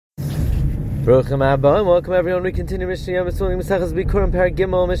Baruch Haba, and welcome everyone. We continue Mishnah Yom Esrog Mesachas Bikurim Perek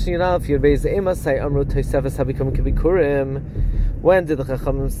Gimel Mishnah Yud Aleph Yud Beis Ema Say Amru Tosefes Habikurim Kibikurim. When did the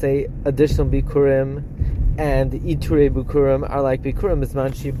Chachamim say additional Bikurim and Iturei Bikurim are like Bikurim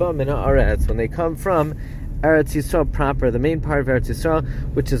Bisman Shiba Min Haaretz, when they come from Eretz Yisrael proper, the main part of Eretz Yisrael,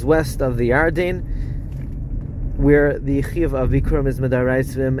 which is west of the Yarden, where the Chiv of Bikurim is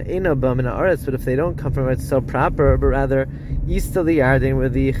Medaraisvim Eina Ba Min Haaretz. But if they don't come from Eretz Yisrael proper, but rather east of the Yarden, where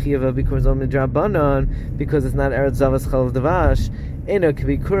the Chiv of Bikurim is on Midrabanan, because it's not Eretz Zavas Chalav Davash, Eino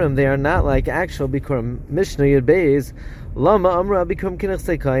Bikurim, they are not like actual Bikurim. Mishnah Yud Beis Lama Amra Bikurim Kinech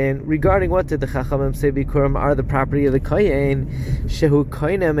Say Kayin. Regarding what did the Chachamim say Bikurim are the property of the Kayin? Shehu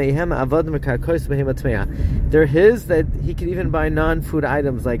Kainem Ehem Avad Mekakos Behem Atmeya. They're his, that he can even buy non-food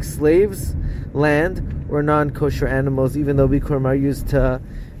items like slaves, land, or non-kosher animals, even though Bikurim are used to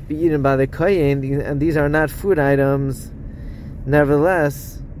be eaten by the Kayin, and these are not food items.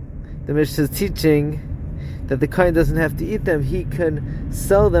 Nevertheless, the Mishnah is teaching that the Kayin doesn't have to eat them. He can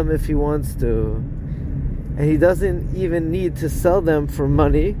sell them if he wants to. And he doesn't even need to sell them for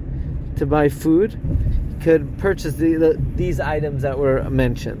money to buy food. He could purchase these items that were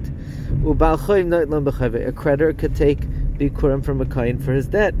mentioned. A creditor could take Bikurim from a Kayin for his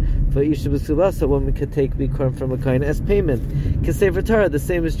debt. A woman could take Bikurim from a Kayin as payment. Sefer Torah, the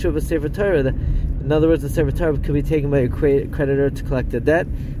same is true of a Sefer Torah. In other words, the Sefer Torah could be taken by a creditor to collect a debt,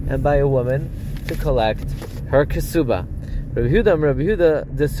 and by a woman to collect her Kesuba. Rabbi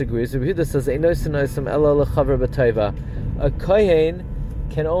Yehuda disagrees. Rabbi Yehuda says, a Kohen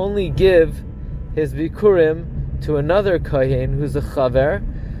can only give his Bikurim to another Kohen who's a Chaver,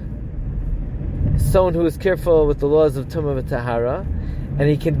 someone who is careful with the laws of Tumah v'Tahara, and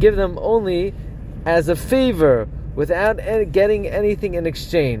he can give them only as a favor without getting anything in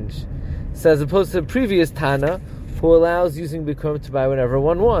exchange. So as opposed to the previous Tana, who allows using Bikurim to buy whatever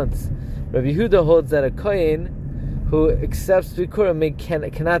one wants. Rabbi Yehuda holds that a Kohen who accepts Bikurim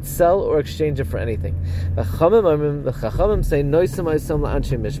cannot sell or exchange it for anything. The Chachamim say,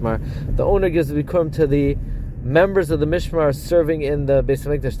 the owner gives the Bikurim to the members of the Mishmar serving in the Beis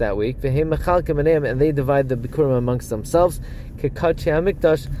HaMikdash that week, and they divide the Bikurim amongst themselves,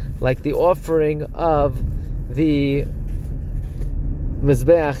 like the offering of the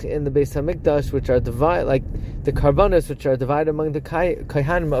Mizbeach in the Beis HaMikdash, which are divided, like the Karbanos, which are divided among the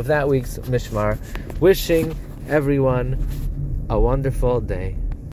Kohanim of that week's Mishmar. Wishing everyone a wonderful day.